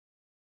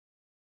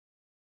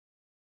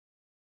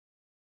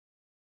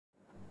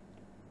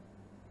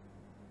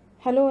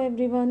Hello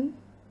everyone,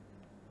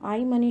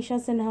 I'm Manisha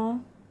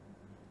Sinha.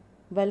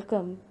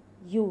 Welcome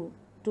you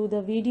to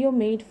the video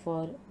made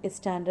for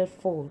Standard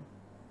 4.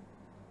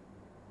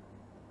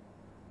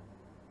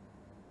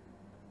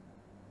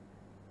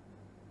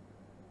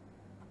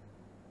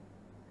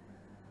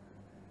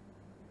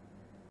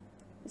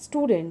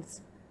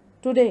 Students,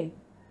 today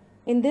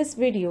in this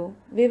video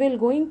we will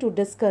going to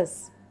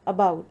discuss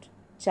about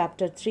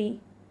Chapter 3,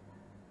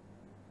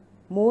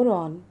 more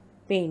on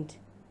Paint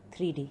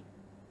 3D.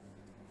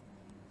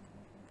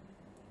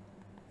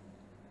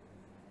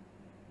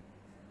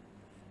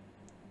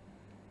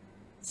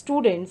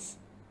 Students,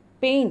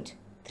 Paint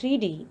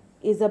 3D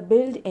is a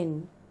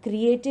built-in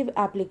creative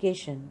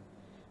application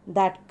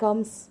that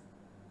comes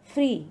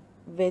free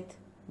with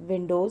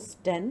Windows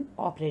 10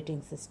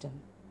 operating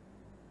system.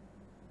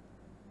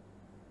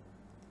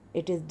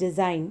 It is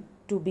designed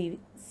to be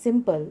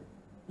simple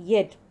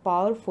yet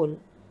powerful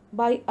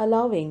by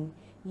allowing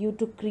you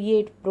to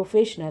create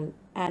professional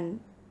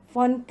and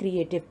fun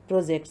creative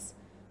projects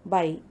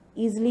by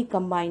easily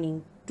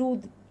combining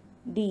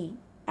 2D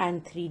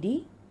and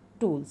 3D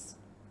tools.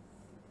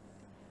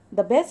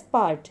 The best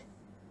part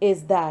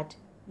is that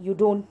you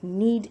don't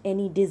need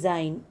any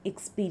design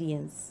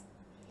experience.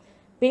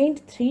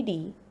 Paint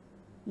 3D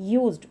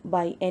used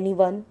by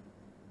anyone.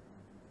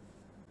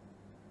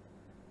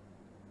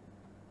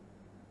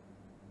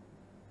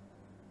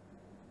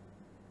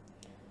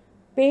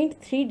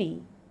 Paint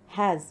 3D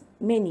has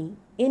many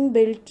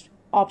inbuilt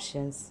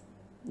options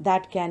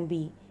that can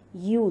be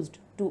used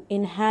to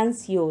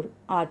enhance your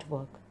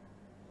artwork.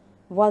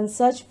 One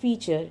such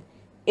feature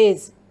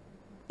is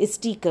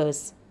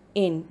stickers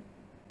in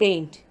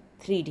Paint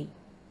 3D.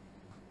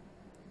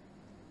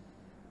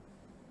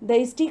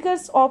 The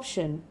stickers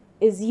option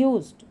is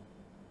used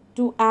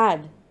to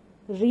add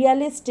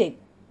realistic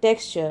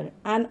texture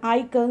and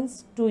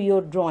icons to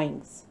your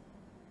drawings.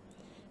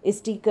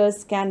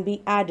 Stickers can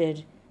be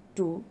added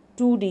to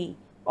 2D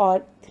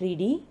or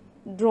 3D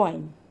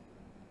drawing.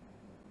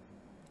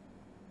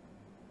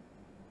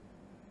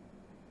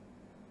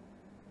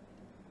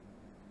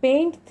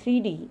 Paint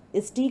 3D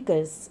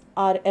stickers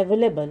are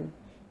available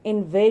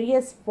in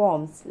various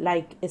forms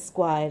like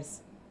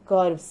squares,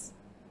 curves,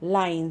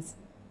 lines,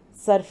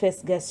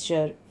 surface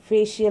gesture,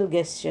 facial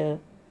gesture.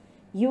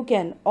 You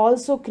can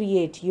also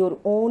create your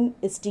own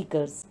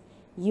stickers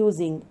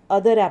using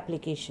other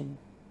application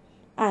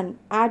and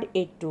add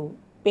it to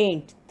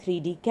Paint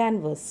 3D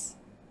canvas.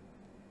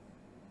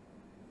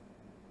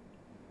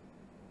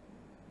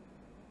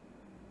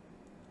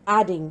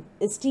 Adding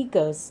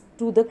stickers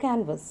to the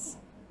canvas.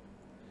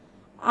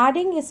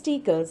 Adding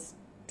stickers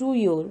to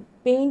your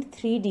Paint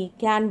 3D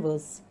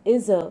canvas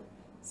is a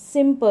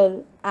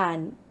simple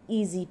and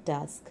easy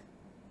task.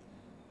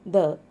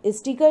 The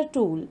sticker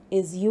tool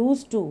is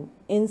used to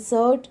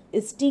insert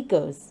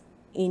stickers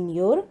in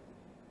your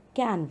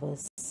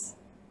canvas.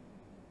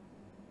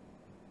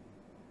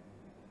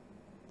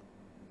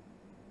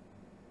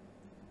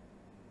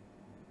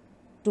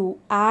 To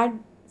add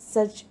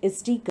such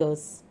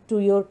stickers to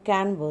your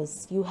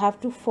canvas, you have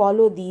to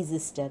follow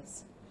these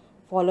steps.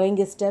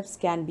 Following steps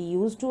can be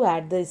used to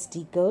add the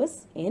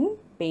stickers in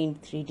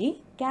Paint 3D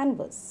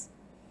canvas.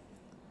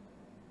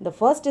 The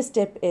first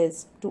step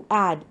is to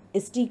add a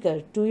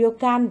sticker to your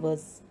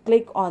canvas.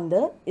 Click on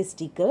the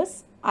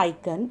stickers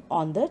icon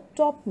on the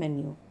top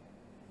menu.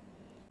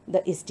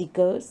 The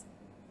stickers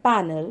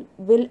panel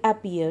will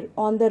appear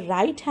on the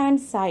right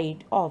hand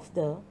side of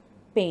the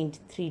Paint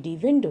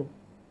 3D window.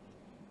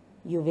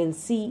 You will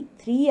see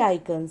three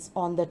icons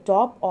on the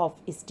top of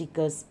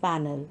stickers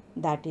panel,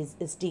 that is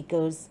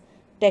stickers,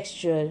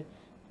 texture,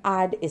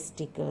 add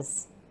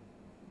stickers.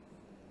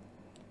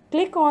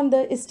 Click on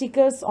the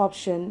stickers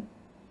option.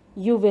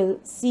 You will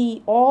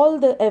see all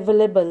the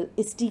available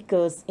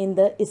stickers in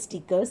the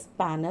stickers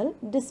panel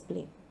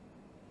display.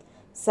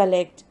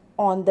 Select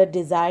on the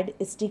desired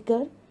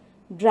sticker,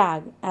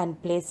 drag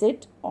and place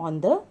it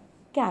on the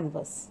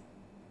canvas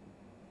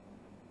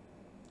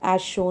as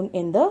shown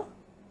in the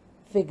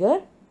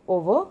figure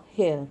over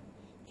here.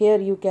 Here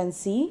you can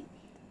see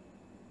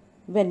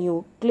when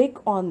you click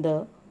on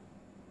the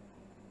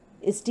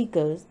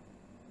stickers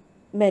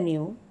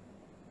menu,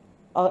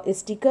 a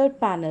sticker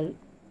panel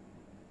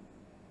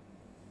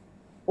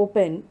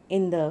open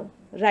in the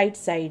right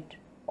side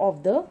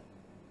of the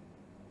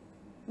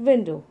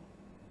window.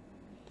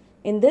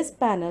 In this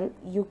panel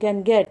you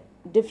can get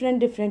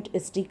different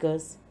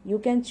stickers. You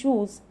can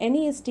choose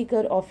any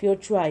sticker of your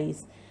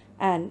choice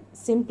and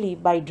simply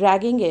by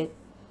dragging it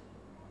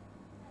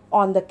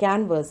on the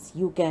canvas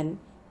you can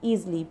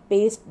easily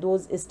paste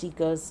those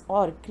stickers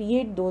or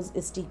create those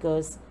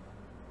stickers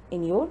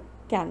in your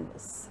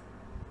canvas.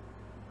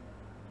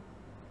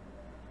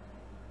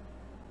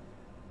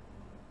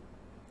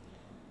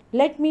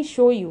 Let me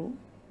show you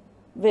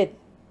with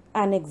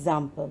an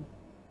example.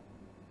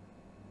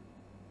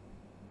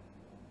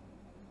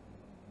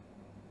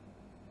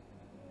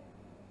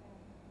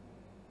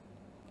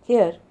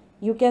 Here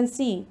you can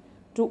see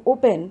to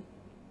open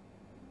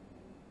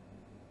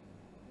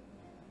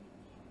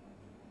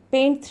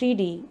Paint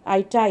 3D,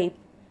 I type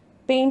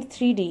Paint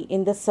 3D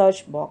in the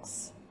search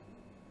box.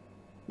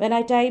 When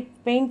I type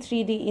Paint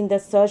 3D in the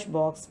search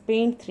box,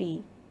 Paint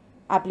 3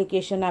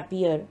 application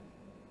appear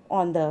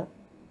on the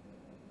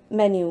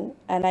menu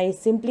and I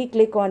simply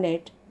click on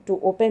it to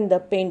open the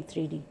Paint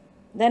 3D.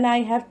 Then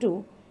I have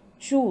to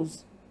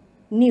choose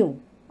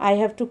New. I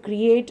have to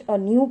create a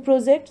new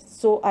project,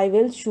 so I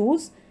will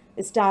choose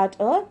Start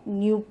a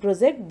New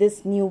Project,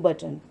 this New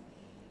button.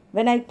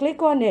 When I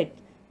click on it,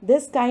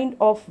 this kind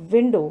of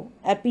window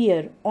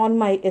appear on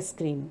my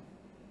screen.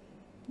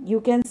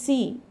 You can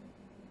see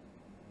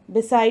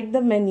beside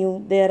the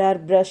menu there are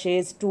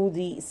brushes,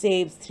 2D,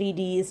 shapes,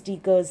 3D,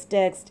 stickers,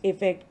 text,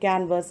 effect,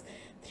 canvas,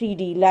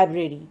 3D,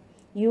 library.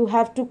 You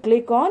have to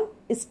click on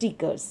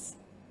stickers.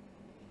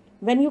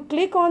 When you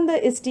click on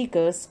the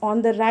stickers,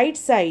 on the right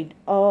side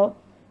a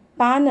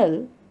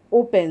panel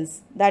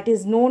opens that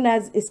is known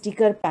as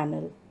sticker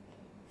panel.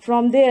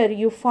 From there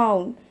you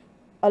found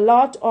a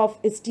lot of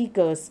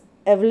stickers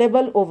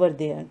available over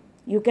there.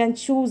 You can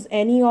choose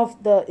any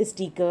of the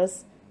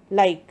stickers,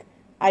 like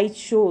I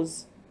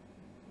chose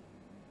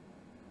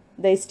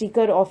the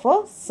sticker of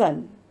a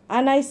sun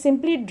and I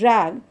simply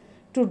drag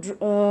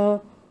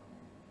to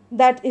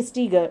that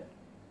sticker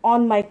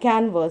on my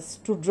canvas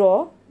to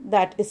draw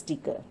that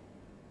sticker.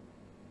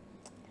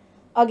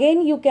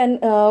 Again you can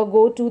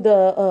go to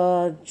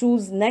the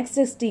choose next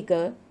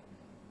sticker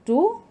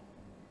to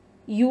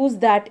use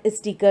that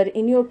sticker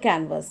in your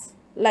canvas.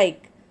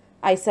 Like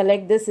I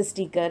select this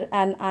sticker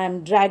and I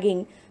am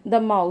dragging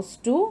the mouse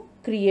to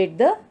create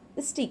the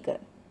sticker.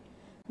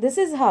 This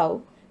is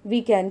how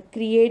we can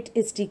create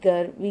a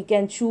sticker, we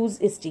can choose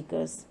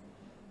stickers.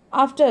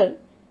 After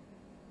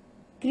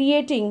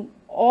creating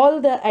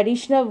all the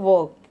additional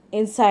work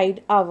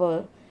inside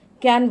our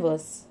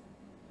canvas,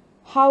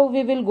 how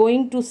we will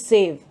going to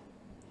save?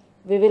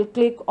 We will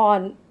click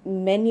on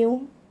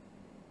menu,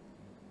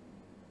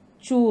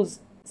 choose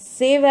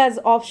save as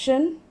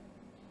option.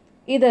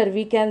 Either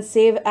we can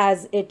save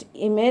as it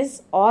image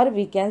or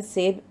we can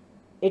save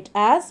it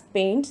as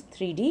Paint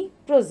 3D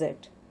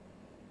project.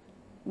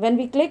 When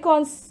we click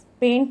on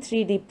Paint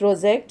 3D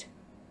project,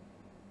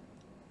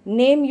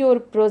 name your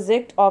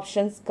project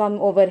options come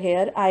over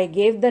here. I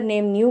gave the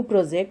name new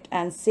project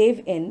and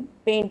save in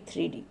Paint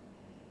 3D.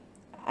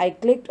 I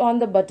clicked on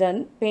the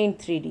button Paint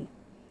 3D.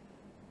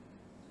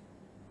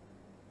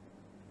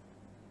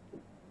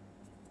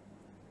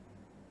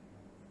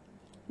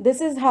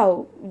 This is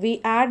how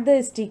we add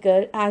the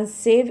sticker and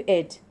save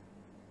it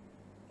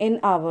in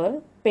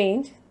our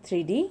Paint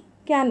 3D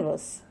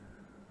canvas.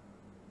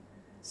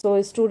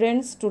 So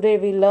students, today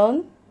we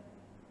learn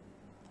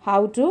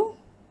how to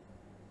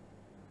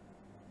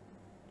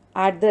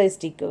add the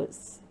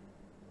stickers.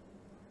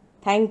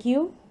 Thank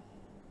you.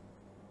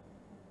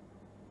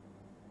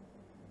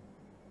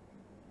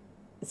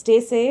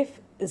 Stay safe,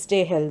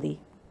 stay healthy.